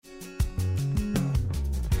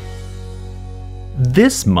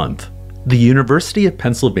This month, the University of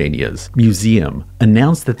Pennsylvania's museum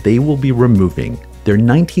announced that they will be removing their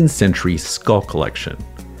 19th century skull collection,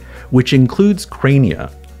 which includes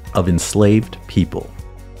crania of enslaved people.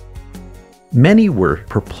 Many were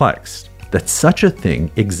perplexed that such a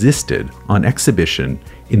thing existed on exhibition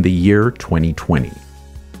in the year 2020.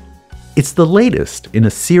 It's the latest in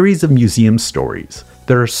a series of museum stories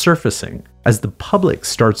that are surfacing as the public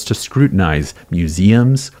starts to scrutinize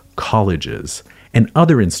museums, colleges, and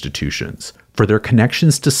other institutions for their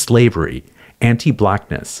connections to slavery,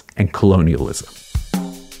 anti-Blackness, and colonialism.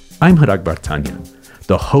 I'm Harag Bartanian,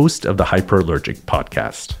 the host of the Hyperallergic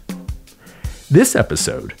podcast. This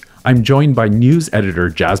episode, I'm joined by news editor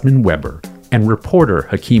Jasmine Weber and reporter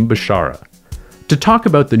Hakeem Bashara to talk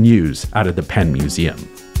about the news out of the Penn Museum.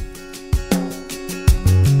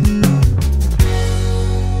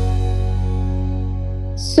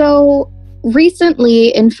 So recently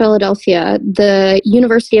in Philadelphia, the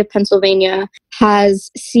University of Pennsylvania has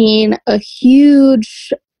seen a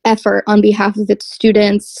huge effort on behalf of its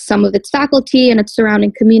students, some of its faculty, and its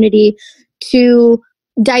surrounding community to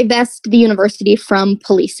divest the university from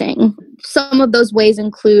policing. Some of those ways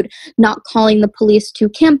include not calling the police to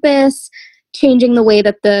campus, changing the way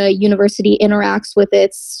that the university interacts with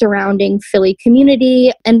its surrounding Philly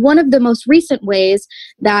community. And one of the most recent ways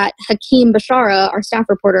that Hakeem Bashara, our staff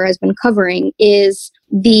reporter, has been covering is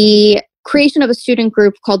the creation of a student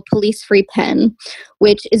group called Police Free Penn,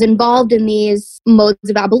 which is involved in these modes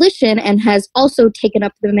of abolition and has also taken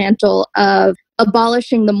up the mantle of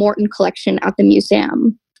abolishing the Morton Collection at the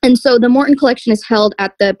museum. And so the Morton Collection is held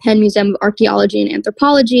at the Penn Museum of Archaeology and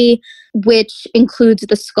Anthropology, which includes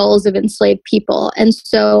the skulls of enslaved people. And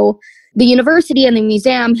so the university and the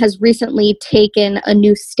museum has recently taken a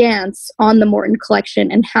new stance on the Morton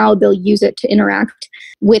Collection and how they'll use it to interact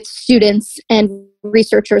with students and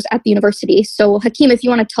researchers at the university. So Hakeem, if you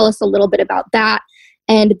want to tell us a little bit about that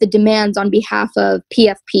and the demands on behalf of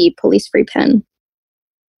PFP, Police Free Penn.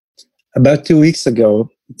 About 2 weeks ago,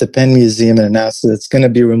 the Penn Museum announced that it's going to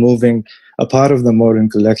be removing a part of the Morton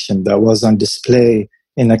Collection that was on display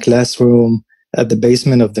in a classroom at the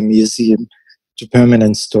basement of the museum to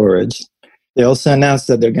permanent storage. They also announced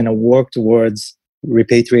that they're going to work towards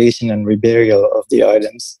repatriation and reburial of the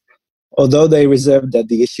items, although they reserved that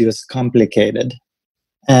the issue is complicated.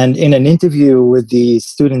 And in an interview with the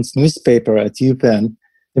students' newspaper at UPenn,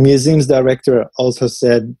 the museum's director also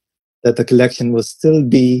said that the collection will still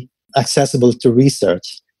be accessible to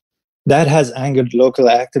research. That has angered local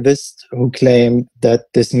activists who claim that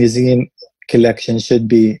this museum collection should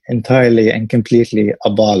be entirely and completely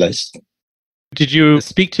abolished. Did you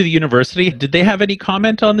speak to the university? Did they have any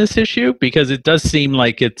comment on this issue? Because it does seem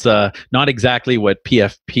like it's not exactly what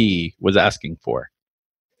PFP was asking for.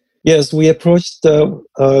 Yes, we approached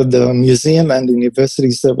the museum and the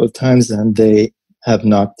university several times, and they have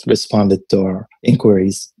not responded to our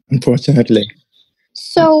inquiries, unfortunately.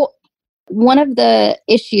 So one of the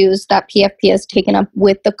issues that PFP has taken up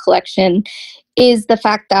with the collection is the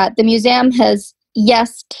fact that the museum has,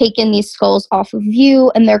 yes, taken these skulls off of view,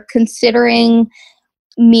 and they're considering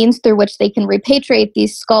means through which they can repatriate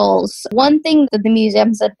these skulls. One thing that the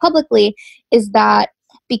museum said publicly is that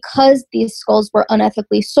because these skulls were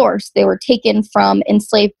unethically sourced, they were taken from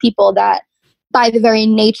enslaved people that, by the very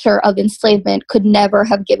nature of enslavement, could never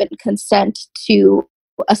have given consent to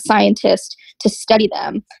a scientist to study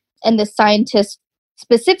them. And the scientist,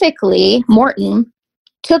 specifically Morton,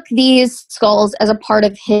 took these skulls as a part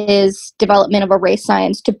of his development of a race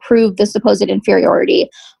science to prove the supposed inferiority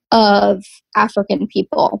of African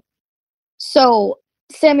people. So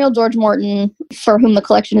Samuel George Morton, for whom the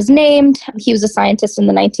collection is named, he was a scientist in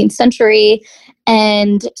the 19th century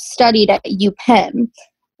and studied at UPenn.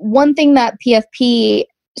 One thing that PFP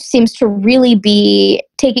seems to really be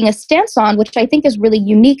taking a stance on, which I think is really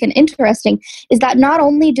unique and interesting, is that not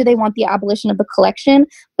only do they want the abolition of the collection,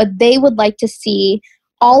 but they would like to see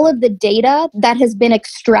all of the data that has been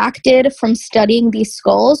extracted from studying these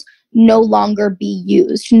skulls no longer be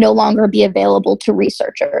used, no longer be available to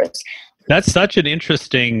researchers. That's such an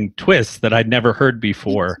interesting twist that I'd never heard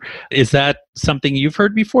before. Is that something you've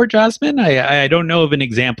heard before, Jasmine? I don't know of an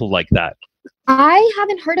example like that. I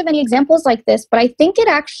haven't heard of any examples like this, but I think it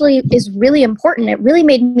actually is really important. It really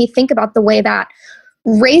made me think about the way that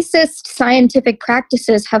racist scientific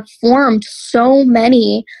practices have formed so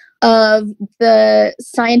many of the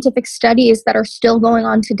scientific studies that are still going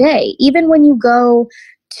on today. Even when you go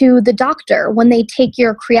to the doctor when they take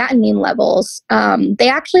your creatinine levels. They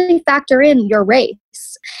actually factor in your race.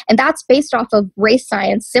 And that's based off of race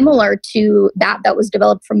science, similar to that was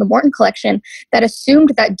developed from the Morton collection, that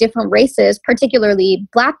assumed that different races, particularly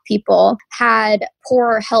Black people, had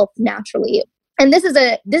poorer health naturally. And this is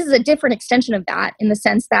a different extension of that, in the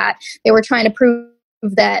sense that they were trying to prove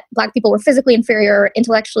that Black people were physically inferior,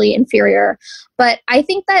 intellectually inferior. But I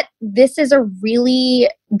think that this is a really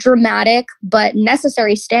dramatic but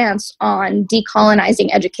necessary stance on decolonizing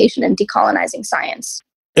education and decolonizing science.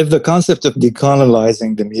 If the concept of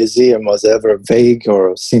decolonizing the museum was ever vague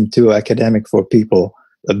or seemed too academic for people,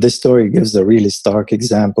 this story gives a really stark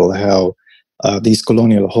example how these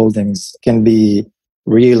colonial holdings can be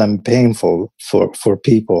real and painful for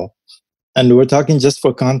people. And we're talking, just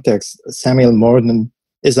for context, Samuel Morton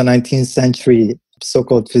is a 19th century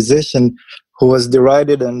so-called physician who was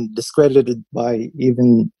derided and discredited by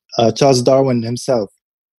even Charles Darwin himself.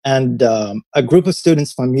 And a group of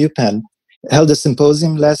students from UPenn held a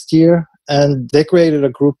symposium last year, and they created a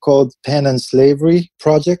group called Penn and Slavery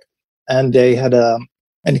Project. And they had an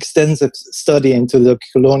extensive study into the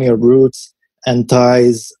colonial roots and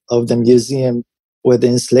ties of the museum with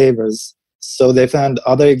enslavers. So they found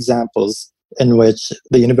other examples in which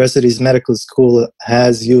the university's medical school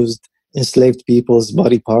has used enslaved people's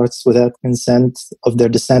body parts without consent of their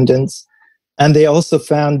descendants. And they also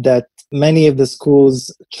found that many of the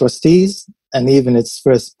school's trustees and even its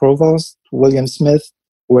first provost, William Smith,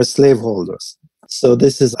 were slaveholders. So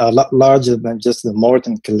this is a lot larger than just the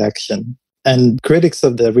Morton collection. And critics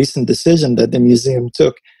of the recent decision that the museum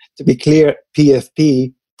took, to be clear,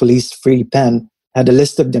 PFP, Police Free Penn, had a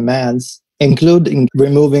list of demands, including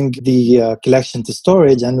removing the collection to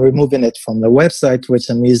storage and removing it from the website, which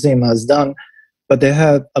the museum has done. But they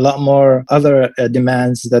have a lot more other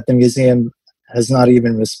demands that the museum has not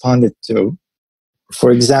even responded to.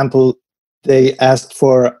 For example, they asked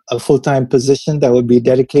for a full-time position that would be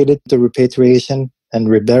dedicated to repatriation and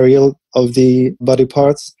reburial of the body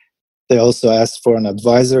parts. They also asked for an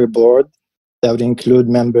advisory board that would include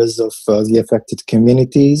members of the affected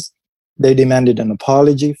communities. They demanded an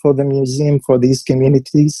apology for the museum for these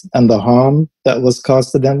communities and the harm that was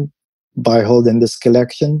caused to them by holding this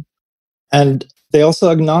collection. And they also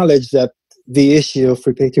acknowledged that the issue of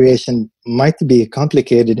repatriation might be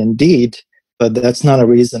complicated indeed, but that's not a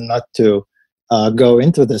reason not to go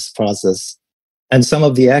into this process. And some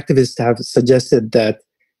of the activists have suggested that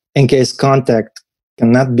in case contact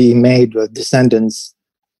cannot be made with descendants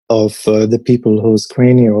of the people whose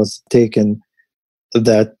crania was taken,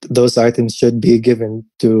 that those items should be given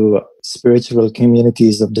to spiritual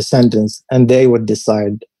communities of descendants, and they would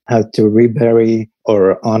decide how to rebury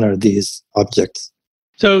or honor these objects.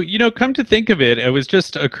 So, come to think of it, it was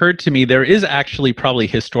just occurred to me there is actually probably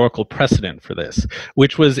historical precedent for this,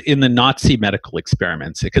 which was in the Nazi medical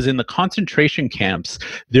experiments. Because in the concentration camps,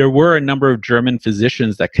 there were a number of German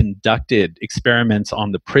physicians that conducted experiments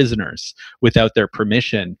on the prisoners without their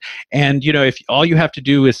permission. And, if all you have to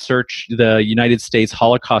do is search the United States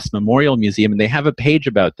Holocaust Memorial Museum, and they have a page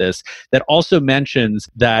about this that also mentions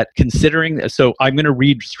that considering, so I'm going to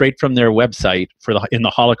read straight from their website in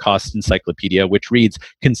the Holocaust Encyclopedia, which reads,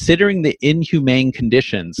 considering the inhumane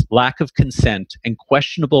conditions, lack of consent, and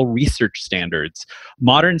questionable research standards,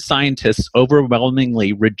 modern scientists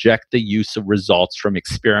overwhelmingly reject the use of results from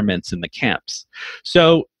experiments in the camps.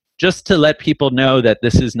 So just to let people know that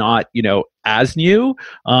this is not, as new,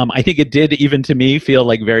 I think it did, even to me, feel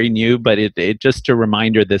like very new, but it just a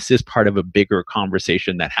reminder this is part of a bigger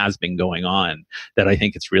conversation that has been going on that I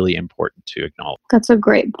think it's really important to acknowledge. That's a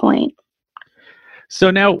great point.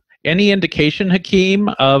 So now, any indication, Hakeem,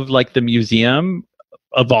 of the museum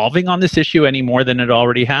evolving on this issue any more than it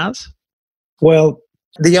already has? Well,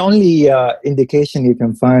 the only indication you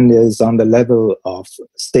can find is on the level of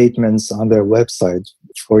statements on their website.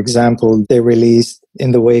 For example, they released,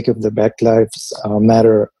 in the wake of the Black Lives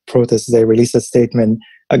Matter protests, they released a statement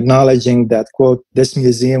acknowledging that, quote, this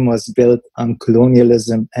museum was built on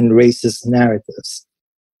colonialism and racist narratives.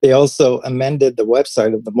 They also amended the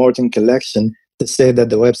website of the Morton collection to say that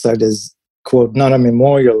the website is, quote, not a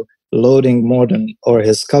memorial loading Morton or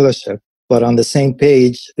his scholarship, but on the same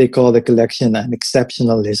page, they call the collection an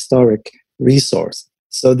exceptional historic resource.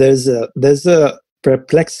 So there's a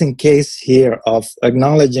perplexing case here of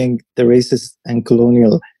acknowledging the racist and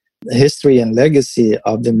colonial history and legacy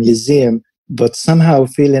of the museum, but somehow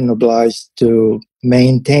feeling obliged to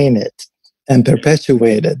maintain it and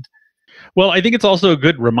perpetuate it. Well, I think it's also a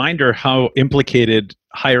good reminder how implicated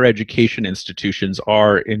higher education institutions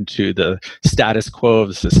are into the status quo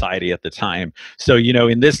of society at the time. So,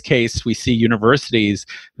 in this case, we see universities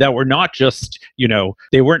that were not just,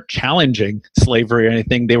 they weren't challenging slavery or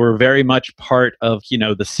anything. They were very much part of,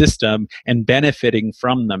 the system and benefiting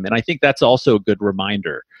from them. And I think that's also a good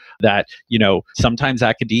reminder that, sometimes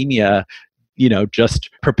academia, just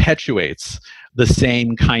perpetuates the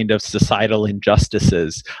same kind of societal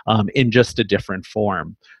injustices in just a different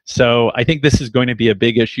form. So I think this is going to be a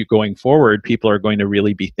big issue going forward. People are going to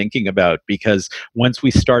really be thinking about, because once we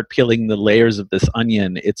start peeling the layers of this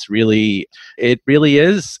onion, it really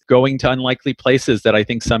is going to unlikely places that I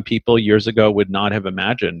think some people years ago would not have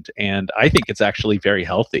imagined. And I think it's actually very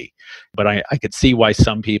healthy. But I could see why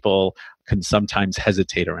some people can sometimes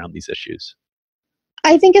hesitate around these issues.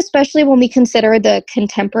 I think especially when we consider the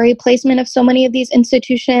contemporary placement of so many of these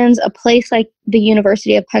institutions, a place like the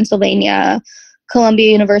University of Pennsylvania,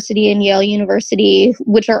 Columbia University, and Yale University,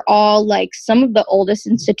 which are all like some of the oldest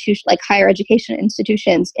institutions, like higher education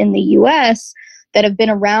institutions in the US that have been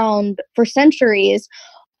around for centuries,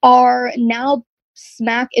 are now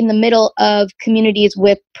smack in the middle of communities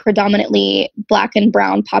with predominantly Black and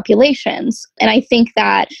brown populations. And I think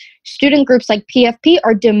that student groups like PFP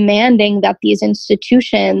are demanding that these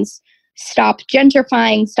institutions stop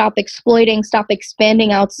gentrifying, stop exploiting, stop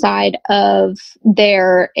expanding outside of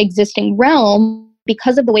their existing realm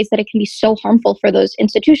because of the ways that it can be so harmful for those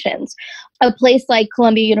institutions. A place like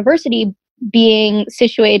Columbia University being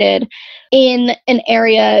situated in an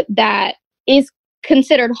area that is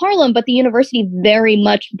considered Harlem, but the university very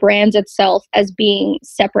much brands itself as being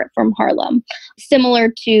separate from Harlem.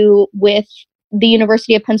 Similar to with the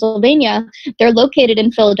University of Pennsylvania, they're located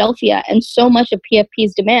in Philadelphia, and so much of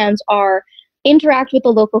PFP's demands are interact with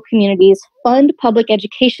the local communities, fund public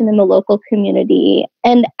education in the local community,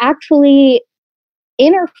 and actually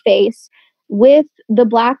interface with the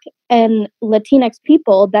Black and Latinx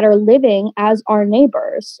people that are living as our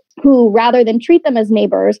neighbors, who rather than treat them as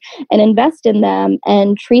neighbors and invest in them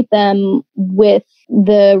and treat them with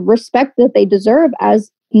the respect that they deserve as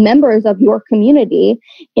members of your community,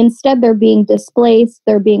 instead they're being displaced,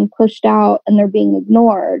 they're being pushed out, and they're being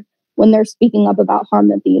ignored when they're speaking up about harm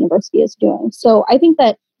that the university is doing. So I think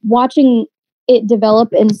that watching it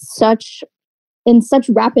develop in such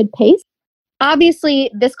rapid pace, obviously,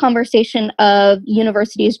 this conversation of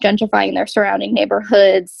universities gentrifying their surrounding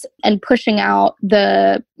neighborhoods and pushing out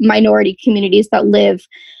the minority communities that live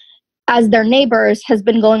as their neighbors has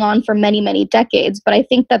been going on for many, many decades. But I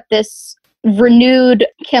think that this renewed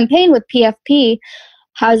campaign with PFP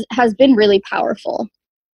has been really powerful.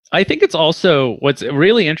 I think it's also, what's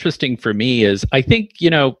really interesting for me is, I think,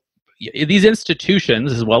 these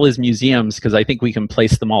institutions as well as museums, because I think we can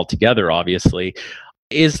place them all together, obviously,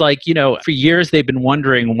 is like, for years they've been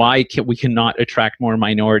wondering why we cannot attract more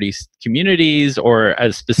minority communities, or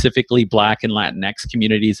as specifically Black and Latinx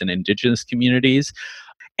communities and Indigenous communities.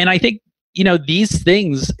 And I think, these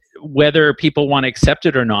things, whether people want to accept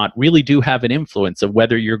it or not, really do have an influence of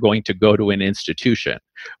whether you're going to go to an institution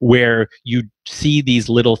where you see these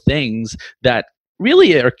little things that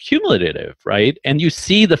really are cumulative, right? And you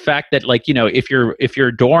see the fact that, like, if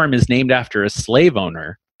your dorm is named after a slave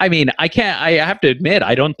owner, I mean, I have to admit,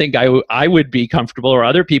 I don't think I would be comfortable, or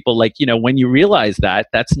other people, like, when you realize that,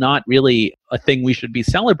 that's not really a thing we should be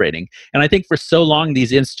celebrating. And I think for so long,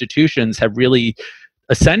 these institutions have really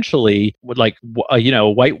essentially,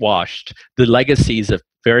 whitewashed the legacies of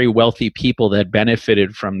very wealthy people that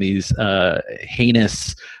benefited from these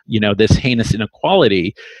heinous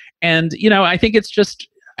inequality. And, I think it's just,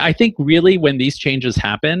 I think really when these changes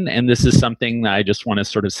happen, and this is something that I just want to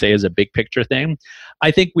sort of say as a big picture thing,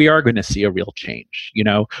 I think we are going to see a real change,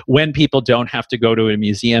 when people don't have to go to a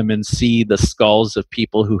museum and see the skulls of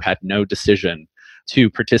people who had no decision to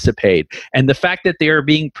participate. And the fact that they are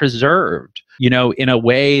being preserved, in a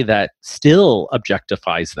way that still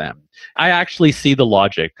objectifies them. I actually see the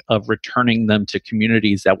logic of returning them to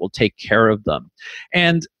communities that will take care of them.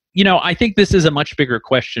 And I think this is a much bigger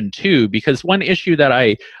question too, because one issue that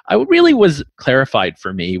I really was clarified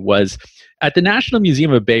for me was at the National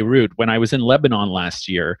Museum of Beirut, when I was in Lebanon last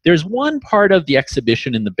year, there's one part of the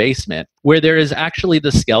exhibition in the basement where there is actually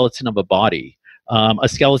the skeleton of a body, a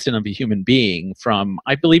skeleton of a human being from,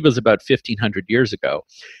 I believe it was about 1,500 years ago.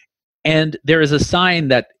 And there is a sign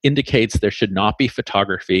that indicates there should not be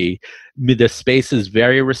photography. The space is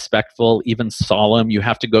very respectful, even solemn. You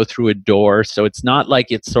have to go through a door, so it's not like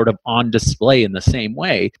it's sort of on display in the same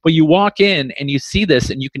way. But you walk in and you see this,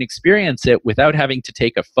 and you can experience it without having to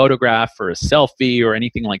take a photograph or a selfie or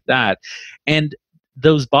anything like that. And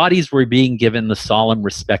those bodies were being given the solemn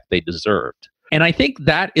respect they deserved. And I think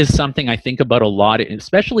that is something I think about a lot,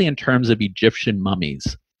 especially in terms of Egyptian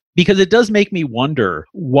mummies, because it does make me wonder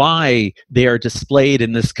why they are displayed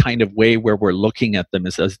in this kind of way where we're looking at them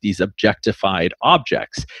as these objectified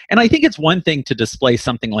objects. And I think it's one thing to display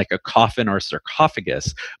something like a coffin or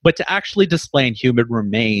sarcophagus, but to actually display in human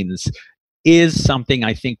remains is something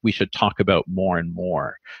I think we should talk about more and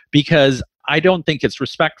more, because I don't think it's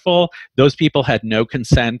respectful. Those people had no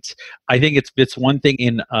consent. I think it's one thing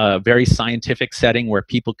in a very scientific setting where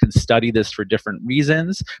people can study this for different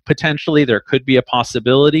reasons. Potentially, there could be a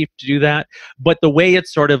possibility to do that. But the way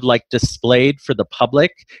it's sort of like displayed for the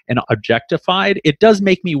public and objectified, it does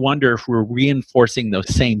make me wonder if we're reinforcing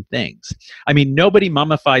those same things. I mean, nobody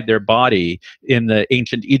mummified their body in the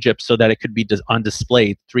ancient Egypt so that it could be on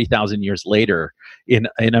display 3,000 years later in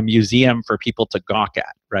a museum for people to gawk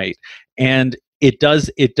at, right? And it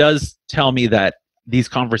does tell me that these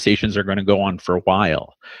conversations are going to go on for a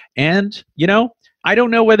while. And, I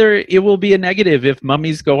don't know whether it will be a negative if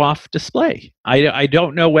mummies go off display. I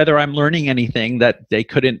don't know whether I'm learning anything that they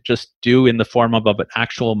couldn't just do in the form of an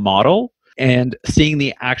actual model, and seeing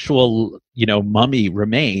the actual, mummy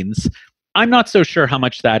remains. I'm not so sure how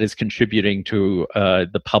much that is contributing to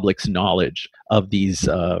the public's knowledge of these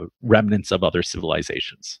remnants of other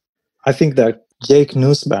civilizations. I think that Jake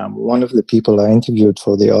Nussbaum, one of the people I interviewed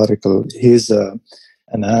for the article, he's an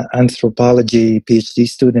anthropology PhD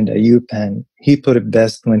student at UPenn. He put it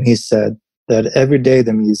best when he said that every day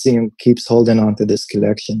the museum keeps holding on to this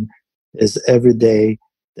collection is every day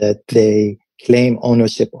that they claim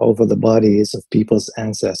ownership over the bodies of people's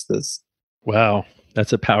ancestors. Wow,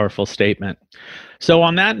 that's a powerful statement. So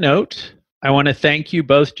on that note, I want to thank you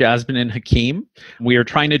both, Jasmine and Hakeem. We are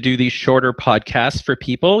trying to do these shorter podcasts for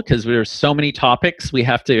people because there are so many topics we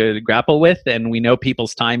have to grapple with, and we know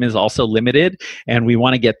people's time is also limited, and we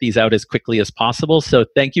want to get these out as quickly as possible. So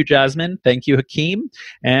thank you, Jasmine. Thank you, Hakeem.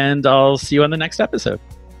 And I'll see you on the next episode.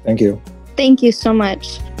 Thank you. Thank you so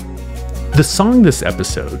much. The song this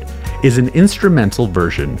episode is an instrumental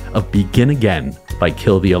version of Begin Again by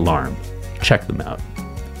Kill the Alarm. Check them out.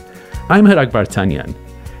 I'm Hirag Vartanian,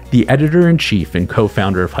 the editor-in-chief and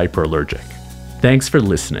co-founder of Hyperallergic. Thanks for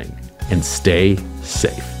listening, and stay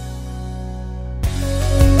safe.